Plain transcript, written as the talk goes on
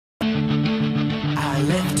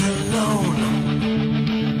left alone,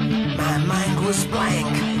 my mind was blank.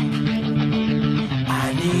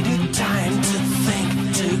 I needed time to think,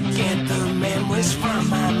 to get the memories from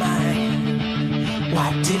my mind.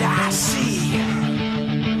 What did I see?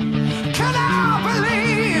 Can I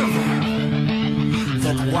believe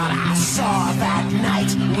that what I saw that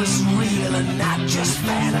night was real and not just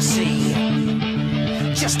fantasy?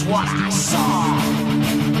 Just what I saw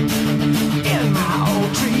in my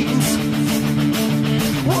old dreams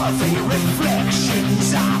were the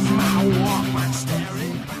reflections of my Walkman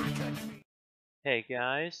staring back at me. Hey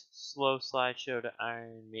guys, slow slideshow to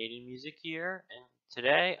Iron Maiden music here, and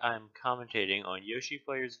today I'm commentating on Yoshi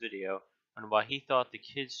Player's video on why he thought the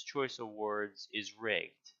Kids' Choice Awards is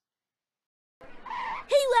rigged.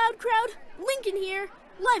 Hey loud crowd, Lincoln here,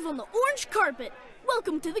 live on the orange carpet.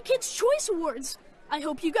 Welcome to the Kids' Choice Awards. I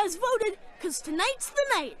hope you guys voted, cause tonight's the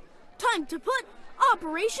night. Time to put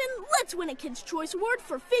Operation Let's Win a Kids' Choice Award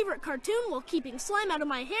for favorite cartoon while keeping slime out of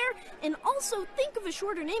my hair, and also think of a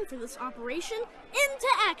shorter name for this operation, into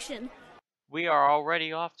action. We are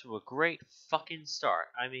already off to a great fucking start.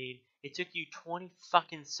 I mean, it took you 20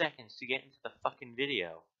 fucking seconds to get into the fucking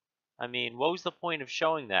video. I mean, what was the point of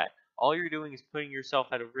showing that? All you're doing is putting yourself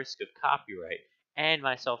at a risk of copyright, and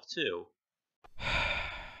myself too.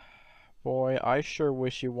 Boy, I sure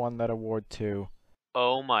wish you won that award too.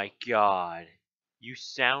 Oh my god. You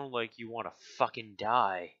sound like you want to fucking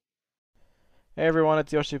die. Hey everyone,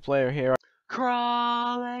 it's Yoshi Player here.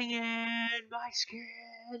 Crawling in my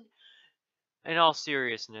skin. In all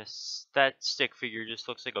seriousness, that stick figure just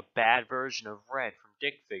looks like a bad version of Red from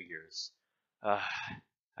Dick Figures.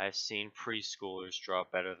 I've seen preschoolers draw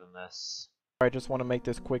better than this. I just want to make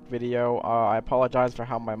this quick video. I apologize for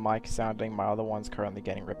how my mic's sounding. My other one's currently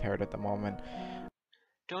getting repaired at the moment.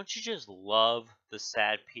 Don't you just love the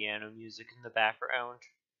sad piano music in the background?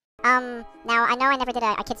 Now, I know I never did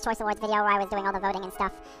a Kids' Choice Awards video where I was doing all the voting and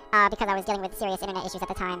stuff, because I was dealing with serious internet issues at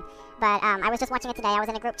the time. But, I was just watching it today. I was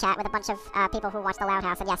in a group chat with a bunch of, people who watched The Loud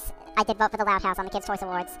House, and yes, I did vote for The Loud House on the Kids' Choice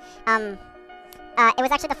Awards. It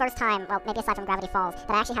was actually the first time, well, maybe aside from Gravity Falls,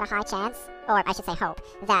 that I actually had a high chance, or I should say hope,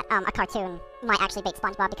 that, a cartoon might actually beat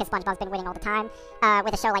SpongeBob, because SpongeBob's been winning all the time,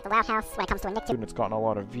 with a show like The Loud House, when it comes to a Nicktoon. It's gotten a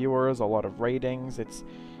lot of viewers, a lot of ratings.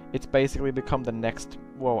 It's basically become the next,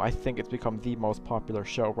 well, I think it's become the most popular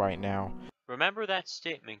show right now. Remember that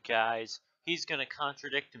statement, guys. He's gonna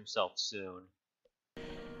contradict himself soon.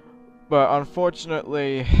 But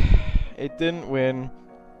unfortunately, it didn't win.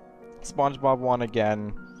 SpongeBob won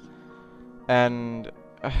again. And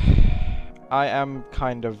I am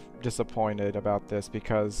kind of disappointed about this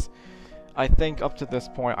because I think up to this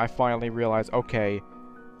point I finally realized, okay,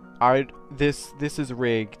 this is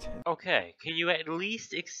rigged. Okay, can you at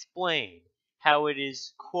least explain how it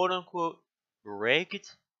is quote-unquote rigged?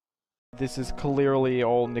 This is clearly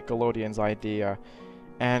all Nickelodeon's idea,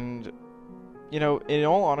 and, you know, in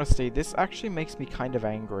all honesty, this actually makes me kind of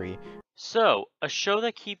angry. So, a show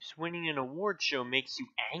that keeps winning an award show makes you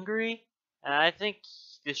angry? And I think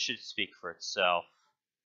this should speak for itself.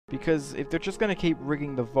 Because if they're just gonna keep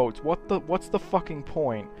rigging the votes, what's the fucking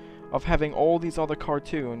point of having all these other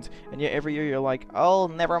cartoons, and yet every year you're like, oh,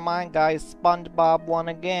 never mind guys, SpongeBob won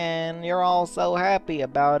again, you're all so happy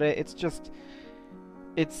about it.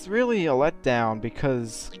 It's really a letdown,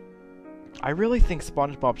 because I really think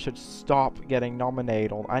SpongeBob should stop getting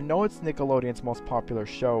nominated. I know it's Nickelodeon's most popular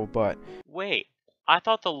show, but... Wait, I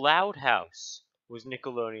thought The Loud House was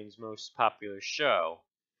Nickelodeon's most popular show.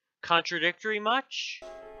 Contradictory much?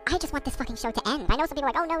 I just want this fucking show to end. I know some people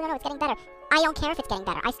are like, oh, no, it's getting better. I don't care if it's getting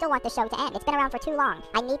better. I still want the show to end. It's been around for too long.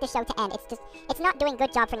 I need the show to end. It's not doing a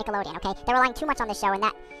good job for Nickelodeon, okay? They're relying too much on the show, and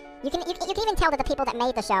that... You can even tell that the people that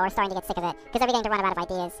made the show are starting to get sick of it, because they're beginning to run out of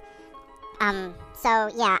ideas. So,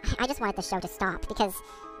 yeah, I just wanted the show to stop, because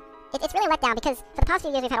it's really let down, because for the past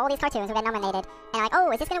few years we've had all these cartoons who get nominated, and like, oh,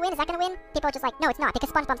 is this gonna win? Is that gonna win? People are just like, no, it's not, because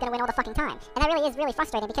SpongeBob's gonna win all the fucking time. And that really is really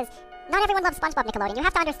frustrating, because not everyone loves SpongeBob, Nickelodeon. You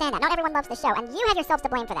have to understand that. Not everyone loves the show, and you have yourselves to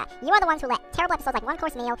blame for that. You are the ones who let terrible episodes like One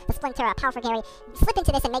Course Meal, The Splinter, Power for Gary, slip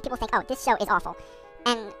into this and make people think, oh, this show is awful.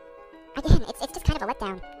 And, again, it's just kind of a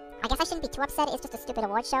letdown. I guess I shouldn't be too upset. It's just a stupid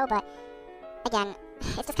award show, but, again,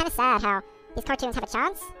 it's just kind of sad how these cartoons have a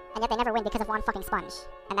chance, and yet they never win because of one fucking sponge.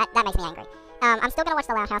 And that makes me angry. I'm still gonna watch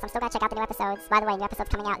The Loud House. I'm still gonna check out the new episodes. By the way, new episode's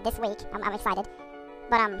coming out this week. I'm excited.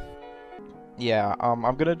 But, yeah,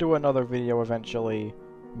 I'm gonna do another video eventually,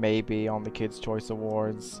 maybe, on the Kids' Choice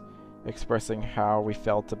Awards, expressing how we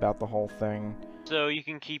felt about the whole thing. So you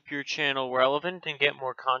can keep your channel relevant and get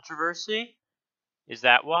more controversy? Is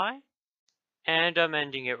that why? And I'm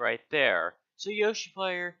ending it right there. So Yoshi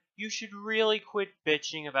Player, you should really quit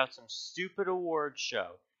bitching about some stupid award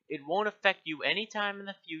show. It won't affect you anytime in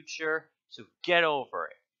the future, so get over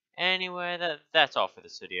it. Anyway, that's all for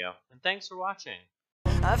this video, and thanks for watching.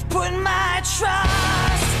 I've put my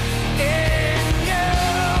trust in